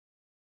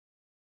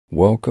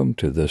Welcome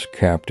to this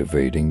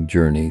captivating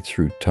journey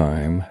through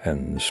time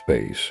and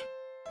space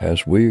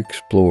as we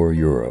explore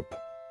Europe.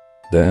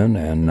 Then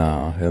and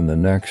now, in the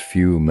next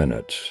few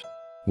minutes,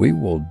 we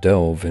will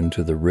delve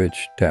into the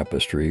rich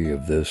tapestry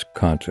of this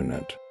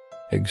continent,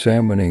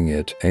 examining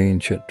its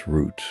ancient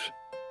roots,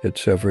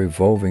 its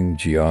ever-evolving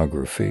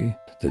geography,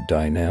 the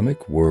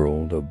dynamic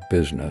world of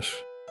business,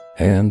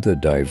 and the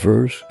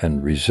diverse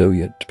and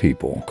resilient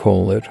people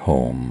call it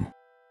home.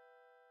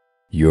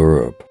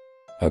 Europe,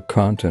 a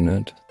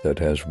continent that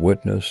has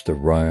witnessed the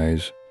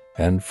rise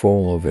and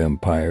fall of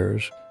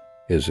empires,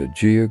 is a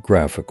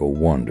geographical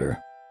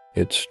wonder.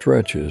 It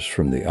stretches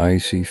from the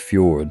icy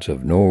fjords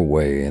of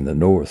Norway in the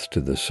north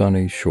to the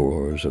sunny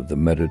shores of the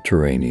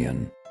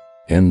Mediterranean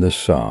in the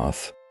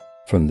south,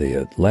 from the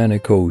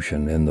Atlantic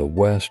Ocean in the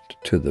west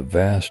to the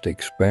vast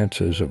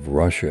expanses of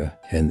Russia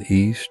in the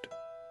east.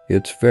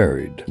 Its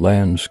varied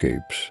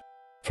landscapes,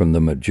 from the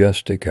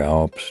majestic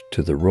Alps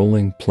to the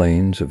rolling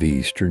plains of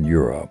Eastern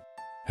Europe,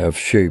 have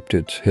shaped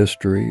its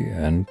history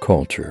and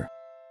culture.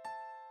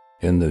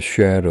 In the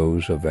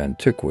shadows of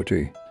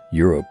antiquity,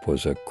 Europe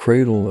was a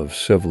cradle of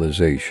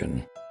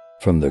civilization,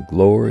 from the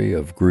glory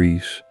of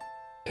Greece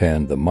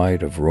and the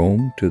might of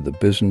Rome to the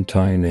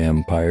Byzantine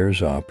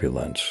Empire's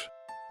opulence.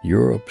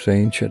 Europe's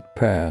ancient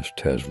past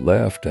has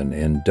left an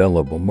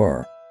indelible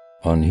mark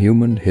on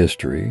human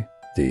history.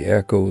 The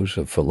echoes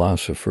of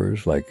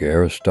philosophers like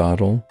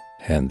Aristotle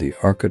and the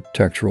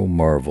architectural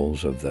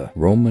marvels of the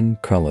Roman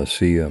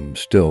Colosseum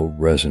still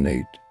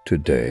resonate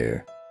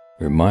today,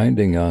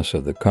 reminding us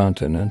of the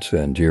continent's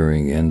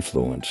enduring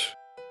influence.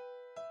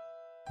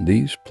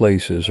 These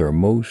places are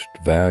most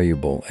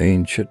valuable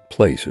ancient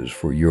places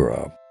for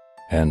Europe,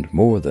 and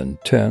more than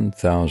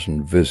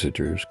 10,000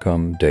 visitors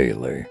come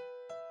daily.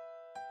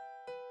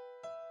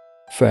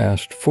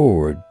 Fast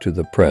forward to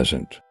the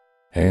present,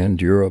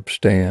 and Europe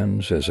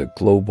stands as a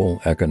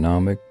global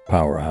economic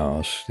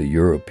powerhouse. The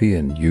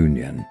European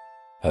Union,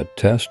 a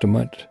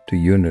testament to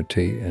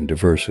unity and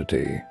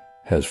diversity,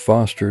 has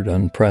fostered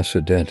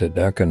unprecedented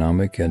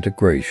economic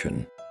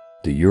integration.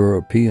 The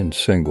European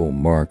single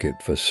market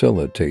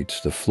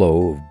facilitates the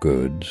flow of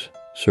goods,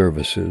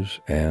 services,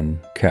 and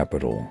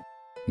capital,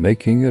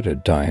 making it a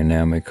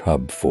dynamic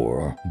hub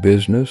for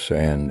business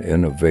and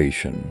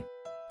innovation.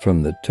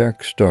 From the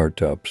tech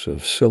startups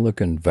of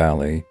Silicon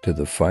Valley to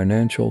the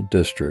financial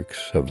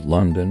districts of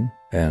London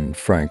and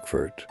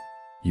Frankfurt,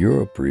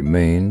 Europe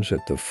remains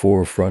at the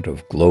forefront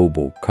of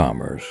global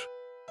commerce.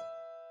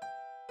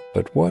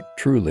 But what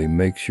truly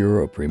makes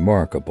Europe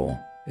remarkable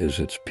is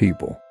its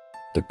people.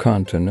 The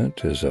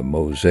continent is a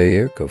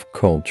mosaic of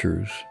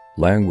cultures,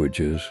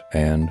 languages,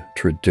 and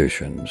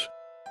traditions,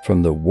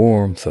 from the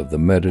warmth of the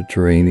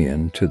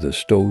Mediterranean to the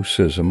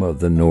stoicism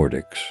of the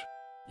Nordics.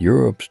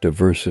 Europe's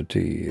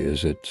diversity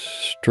is its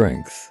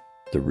strength.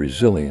 The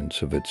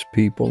resilience of its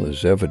people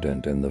is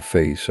evident in the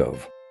face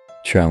of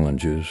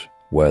challenges,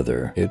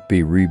 whether it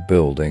be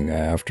rebuilding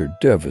after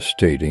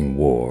devastating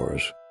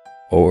wars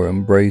or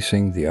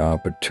embracing the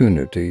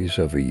opportunities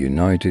of a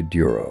united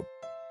Europe.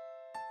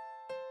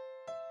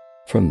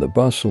 From the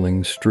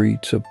bustling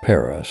streets of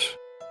Paris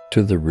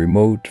to the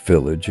remote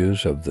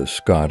villages of the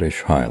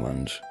Scottish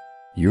Highlands,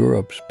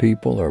 Europe's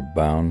people are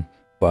bound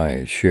by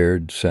a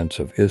shared sense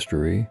of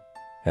history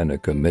and a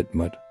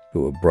commitment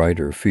to a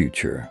brighter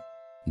future.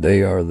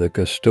 They are the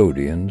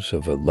custodians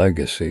of a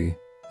legacy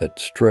that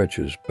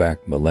stretches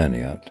back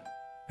millennia,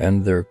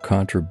 and their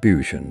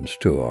contributions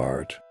to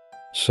art,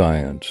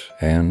 science,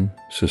 and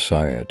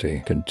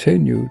society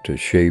continue to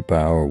shape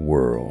our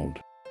world.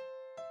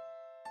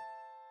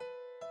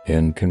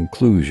 In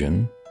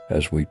conclusion,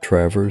 as we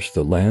traverse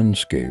the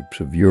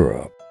landscapes of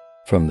Europe,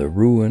 from the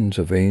ruins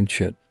of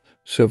ancient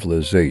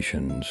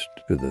civilizations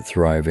to the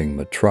thriving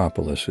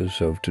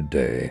metropolises of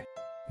today,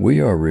 we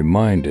are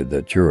reminded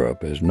that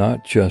Europe is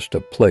not just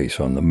a place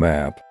on the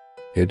map.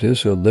 It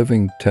is a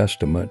living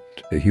testament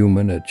to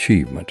human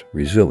achievement,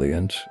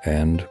 resilience,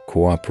 and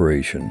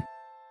cooperation.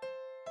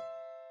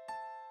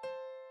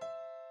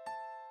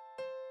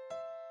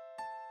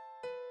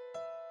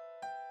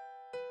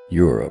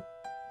 Europe,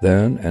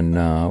 then and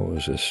now,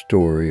 is a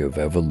story of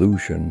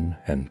evolution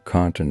and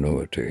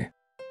continuity,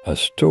 a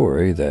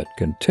story that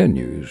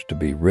continues to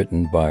be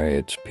written by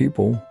its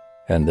people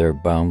and their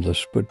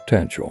boundless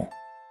potential.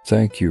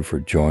 Thank you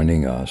for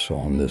joining us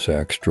on this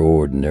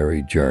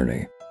extraordinary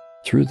journey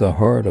through the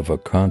heart of a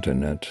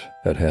continent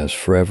that has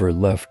forever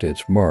left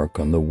its mark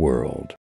on the world.